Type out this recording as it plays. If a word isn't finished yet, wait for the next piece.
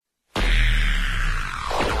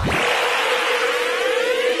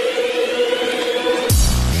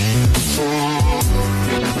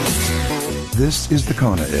This is the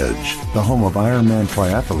Kona Edge, the home of Ironman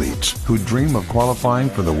triathletes who dream of qualifying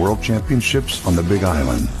for the World Championships on the Big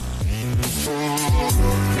Island.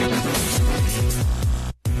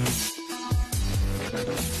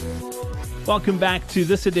 Welcome back to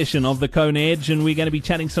this edition of the Kona Edge, and we're going to be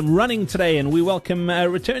chatting some running today, and we welcome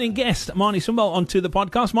returning guest Marnie Sumbel onto the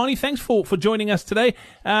podcast. Marnie, thanks for joining us today.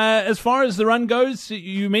 As far as the run goes,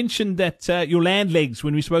 you mentioned that your land legs,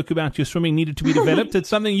 when we spoke about your swimming, needed to be developed. It's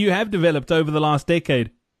something you have developed over the last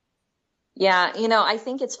decade. Yeah, I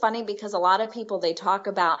think it's funny because a lot of people, they talk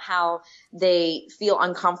about how they feel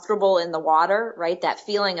uncomfortable in the water, right? That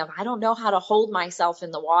feeling of, I don't know how to hold myself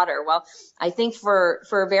in the water. Well, I think for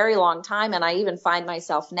a very long time, and I even find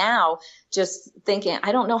myself now just thinking,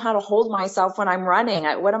 I don't know how to hold myself when I'm running.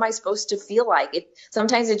 What am I supposed to feel like?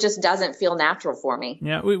 Sometimes it just doesn't feel natural for me.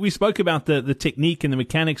 Yeah, we spoke about the technique and the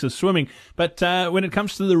mechanics of swimming, but when it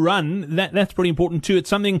comes to the run, that's pretty important too. It's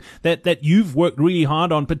something that you've worked really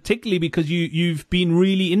hard on, particularly because you've been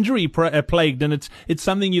really injury plagued, and it's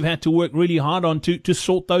something you've had to work really hard on to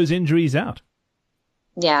sort those injuries out.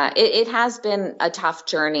 Yeah, it has been a tough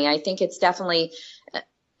journey. I think it's definitely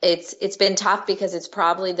it's been tough because it's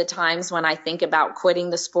probably the times when I think about quitting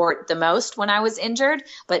the sport the most when I was injured.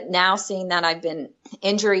 But now seeing that I've been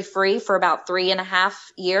injury free for about 3.5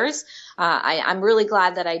 years, I'm really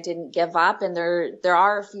glad that I didn't give up. And there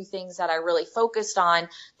are a few things that I really focused on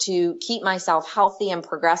to keep myself healthy and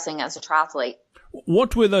progressing as a triathlete.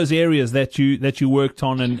 What were those areas that you worked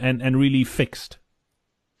on and really fixed?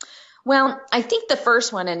 Well, I think the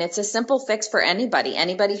first one, and it's a simple fix for anybody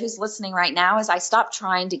who's listening right now, is I stopped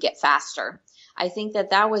trying to get faster. I think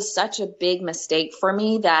that was such a big mistake for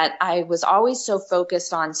me that I was always so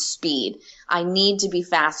focused on speed. I need to be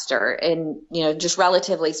faster. And, just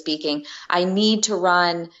relatively speaking, I need to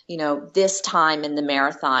run, this time in the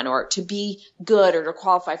marathon, or to be good or to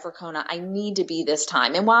qualify for Kona, I need to be this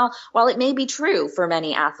time. And while it may be true for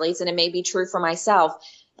many athletes, and it may be true for myself,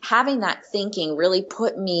 having that thinking really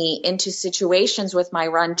put me into situations with my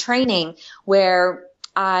run training where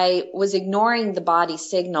I was ignoring the body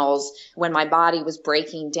signals when my body was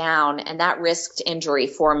breaking down, and that risked injury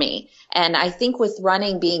for me. And I think with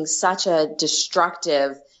running being such a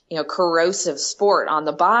destructive, corrosive sport on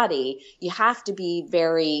the body, you have to be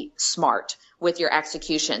very smart with your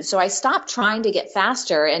execution. So I stopped trying to get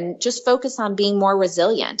faster and just focus on being more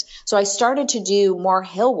resilient. So I started to do more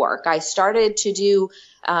hill work. I started to do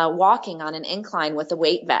walking on an incline with a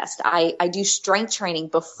weight vest. I do strength training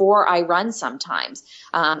before I run sometimes.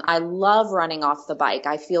 I love running off the bike.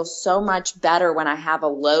 I feel so much better when I have a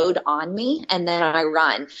load on me and then I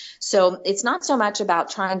run. So it's not so much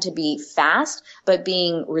about trying to be fast, but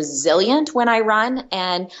being resilient when I run.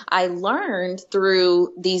 And I learned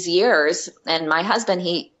through these years, and my husband,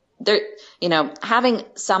 having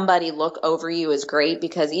somebody look over you is great,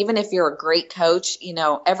 because even if you're a great coach,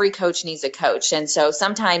 every coach needs a coach. And so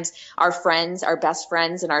sometimes our friends, our best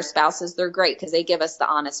friends and our spouses, they're great because they give us the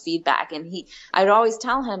honest feedback. And I'd always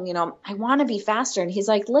tell him, I want to be faster. And he's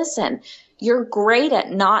like, listen, you're great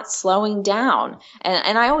at not slowing down.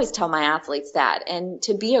 And I always tell my athletes that. And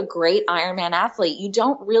to be a great Ironman athlete, you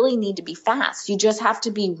don't really need to be fast. You just have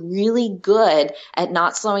to be really good at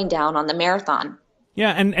not slowing down on the marathon.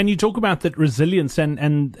 Yeah, and you talk about that resilience and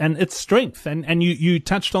its strength, and you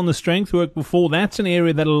touched on the strength work before. That's an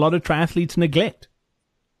area that a lot of triathletes neglect.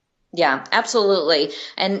 Yeah, absolutely.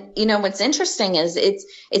 And what's interesting is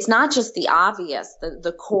it's not just the obvious,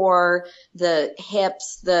 the core, the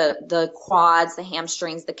hips, the quads, the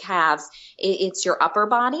hamstrings, the calves. It's your upper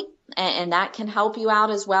body, and that can help you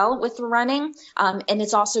out as well with running. And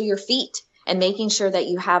it's also your feet, and making sure that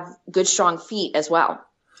you have good, strong feet as well.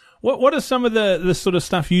 What are some of the sort of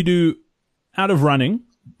stuff you do out of running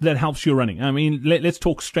that helps your running? I mean, let's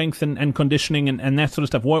talk strength and conditioning and that sort of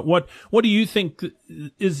stuff. What do you think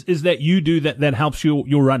is that you do that helps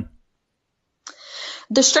your run?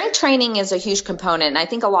 The strength training is a huge component. And I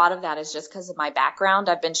think a lot of that is just because of my background.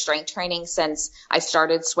 I've been strength training since I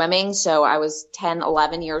started swimming. So I was 10,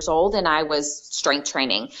 11 years old and I was strength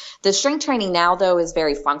training. The strength training now, though, is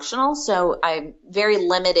very functional. So I'm very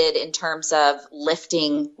limited in terms of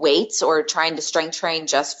lifting weights or trying to strength train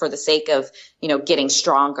just for the sake of, getting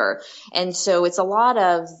stronger. And so it's a lot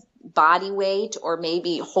of body weight or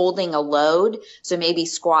maybe holding a load. So maybe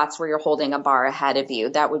squats where you're holding a bar ahead of you.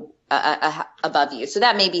 That would above you. So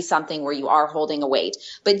that may be something where you are holding a weight,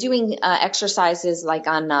 but doing exercises like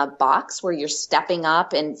on a box where you're stepping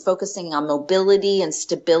up and focusing on mobility and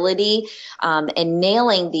stability, and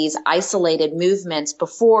nailing these isolated movements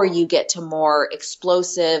before you get to more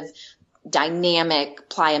explosive, dynamic,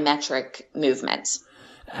 plyometric movements.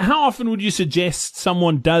 How often would you suggest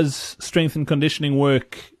someone does strength and conditioning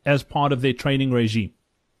work as part of their training regime?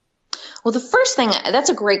 Well, the first thing, that's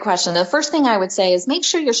a great question. The first thing I would say is make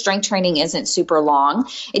sure your strength training isn't super long.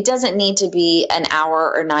 It doesn't need to be an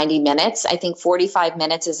hour or 90 minutes. I think 45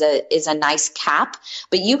 minutes is a nice cap,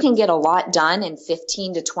 but you can get a lot done in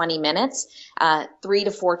 15 to 20 minutes, 3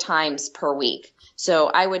 to 4 times per week. So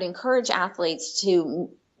I would encourage athletes to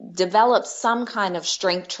develop some kind of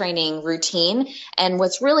strength training routine. And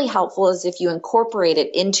what's really helpful is if you incorporate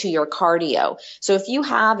it into your cardio. So if you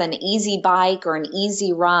have an easy bike or an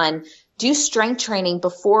easy run, do strength training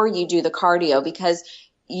before you do the cardio, because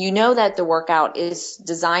you know that the workout is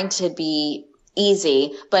designed to be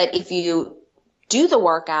easy. But if you do the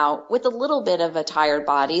workout with a little bit of a tired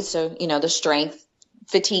body, so, the strength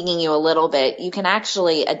fatiguing you a little bit, you can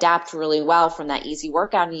actually adapt really well from that easy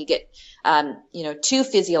workout, and you get, 2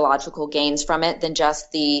 physiological gains from it than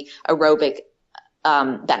just the aerobic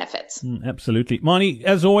benefits. Absolutely. Marnie,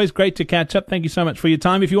 as always, great to catch up. Thank you so much for your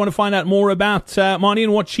time. If you want to find out more about Marnie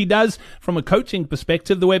and what she does from a coaching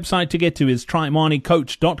perspective, the website to get to is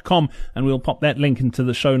trymarniecoach.com, and we'll pop that link into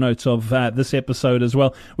the show notes of this episode as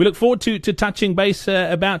well. We look forward to touching base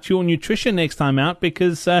about your nutrition next time out,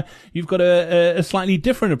 because you've got a slightly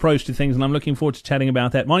different approach to things, and I'm looking forward to chatting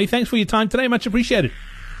about that. Marnie, thanks for your time today. Much appreciated.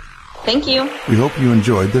 Thank you. We hope you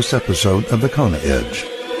enjoyed this episode of the Kona Edge.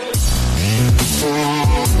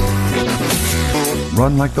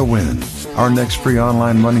 Run like the wind. Our next free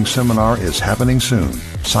online running seminar is happening soon.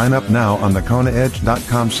 Sign up now on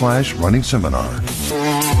thekonaedge.com/running seminar.